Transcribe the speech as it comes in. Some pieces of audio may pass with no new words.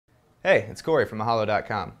Hey, it's Corey from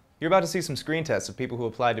Mahalo.com. You're about to see some screen tests of people who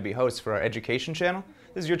applied to be hosts for our education channel.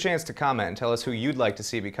 This is your chance to comment and tell us who you'd like to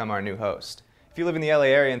see become our new host. If you live in the LA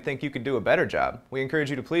area and think you could do a better job, we encourage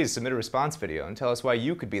you to please submit a response video and tell us why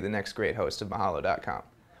you could be the next great host of Mahalo.com.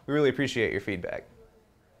 We really appreciate your feedback.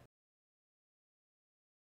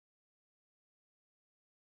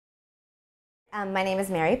 My name is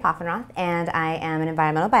POFFENROTH, and I am an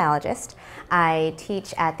environmental biologist. I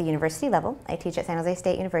teach at the university level. I teach at San Jose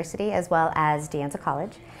State University as well as De Anza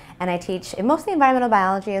College. And I teach mostly environmental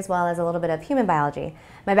biology as well as a little bit of human biology.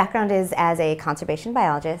 My background is as a conservation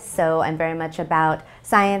biologist, so I'm very much about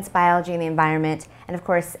science, biology, and the environment, and of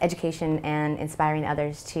course education and inspiring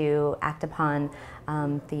others to act upon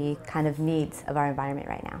the kind of needs of our environment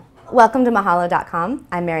right now. Welcome to Mahalo.com.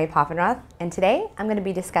 I'm POFFENROTH, and today I'm going to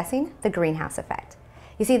be discussing the greenhouse effect.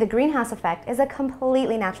 You see, the greenhouse effect is a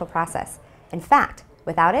completely natural process. In fact,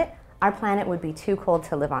 without it, our planet would be too cold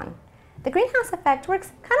to live on. The greenhouse effect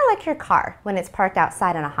works kind of like your car when it's parked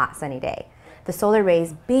outside on a hot sunny day. The solar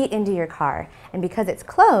rays beat into your car, and because it's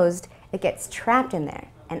closed, it gets trapped in there,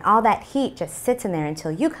 and all that heat just sits in there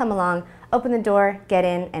until you come along, open the door, get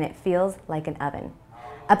in, and it feels like an oven.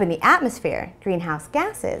 Up in the atmosphere, greenhouse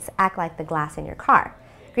gases act like the glass in your car.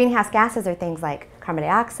 Greenhouse gases are things like carbon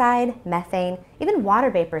dioxide, methane, even water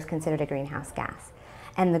vapor is considered a greenhouse gas.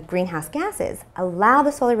 And the greenhouse gases allow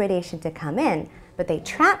the solar radiation to come in, but they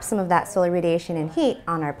trap some of that solar radiation and heat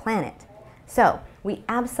on our planet. So we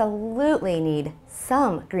absolutely need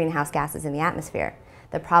some greenhouse gases in the atmosphere.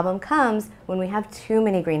 The problem comes when we have too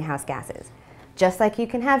many greenhouse gases. Just like you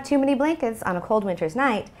can have too many blankets on a cold winter's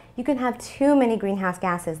night, you can have too many greenhouse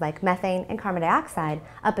gases like methane and carbon dioxide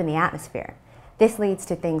up in the atmosphere. This leads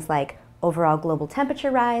to things like overall global temperature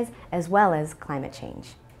rise as well as climate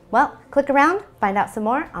change. Well, click around, find out some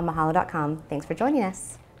more on Mahalo.com. Thanks for joining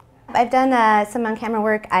us. I've done some on-camera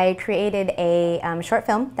work. I created a short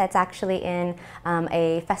film that's actually in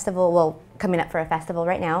a festival, well, coming up for a festival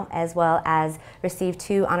right now, as well as received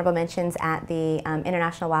 2 honorable mentions at the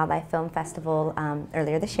International Wildlife Film Festival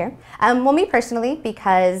earlier this year. Well, me personally,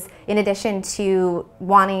 because in addition to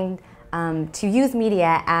wanting to use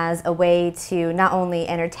media as a way to not only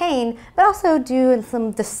entertain, but also do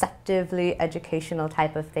some deceptively educational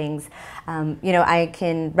type of things. You know, I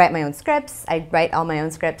can write my own scripts, I write all my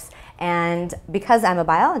own scripts, and because I'm a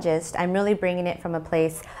biologist, I'm really bringing it from a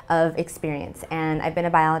place of experience. And I've been a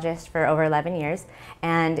biologist for over 11 years,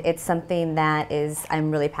 and it's something that I'm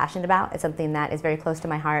really passionate about. It's something that is very close to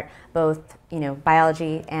my heart, both, you know,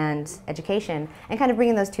 biology and education, and kind of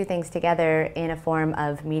bringing those two things together in a form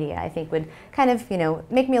of media, I think would kind of, you know,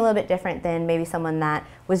 make me a little bit different than maybe someone that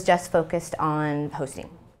was just focused on hosting.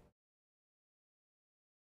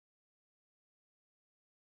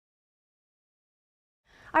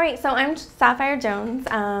 All right, so I'm Sapphire Jones.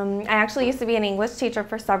 I actually used to be an English teacher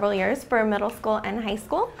for several years for middle school and high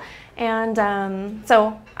school. And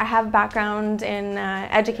so I have a background in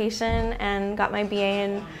education and got my BA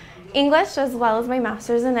in English as well as my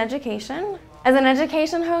master's in education. As an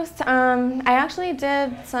education host, I actually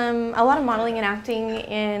did a lot of modeling and acting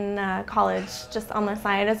in college, just on the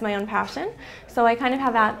side as my own passion. So I kind of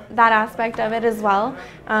have that aspect of it as well.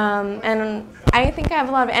 And I think I have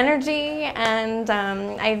a lot of energy, and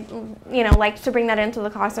I like to bring that into the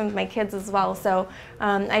classroom with my kids as well. So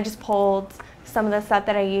I just pulled some of the stuff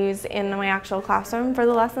that I use in my actual classroom for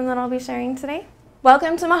the lesson that I'll be sharing today.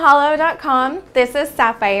 Welcome to Mahalo.com. This is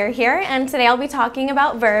Sapphire here, and today I'll be talking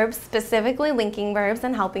about verbs, specifically linking verbs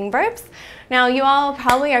and helping verbs. Now, you all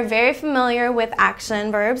probably are very familiar with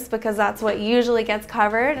action verbs because that's what usually gets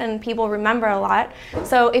covered and people remember a lot.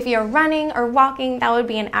 So if you're running or walking, that would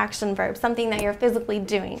be an action verb, something that you're physically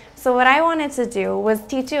doing. So what I wanted to do was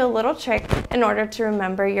teach you a little trick in order to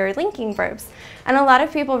remember your linking verbs. And a lot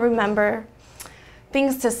of people remember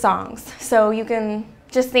things to songs. So you can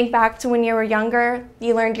just think back to when you were younger,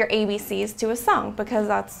 you learned your ABCs to a song because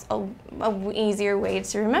that's a easier way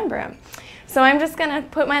to remember them. So I'm just gonna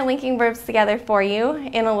put my linking verbs together for you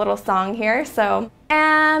in a little song here. So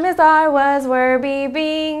am is, are, was, were, be,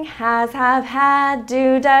 being, has, have, had,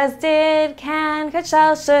 do, does, did, can, could,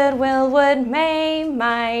 shall, should, will, would, may,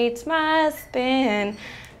 might, must, been.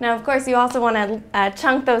 Now, of course, you also want to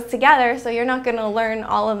chunk those together, so you're not going to learn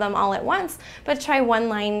all of them all at once, but try one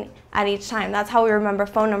line at each time. That's how we remember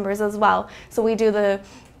phone numbers as well. So we do the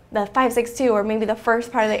 562, or maybe the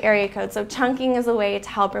first part of the area code. So chunking is a way to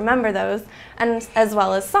help remember those, and as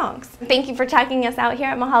well as songs. Thank you for checking us out here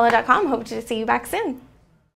at Mahalo.com. Hope to see you back soon.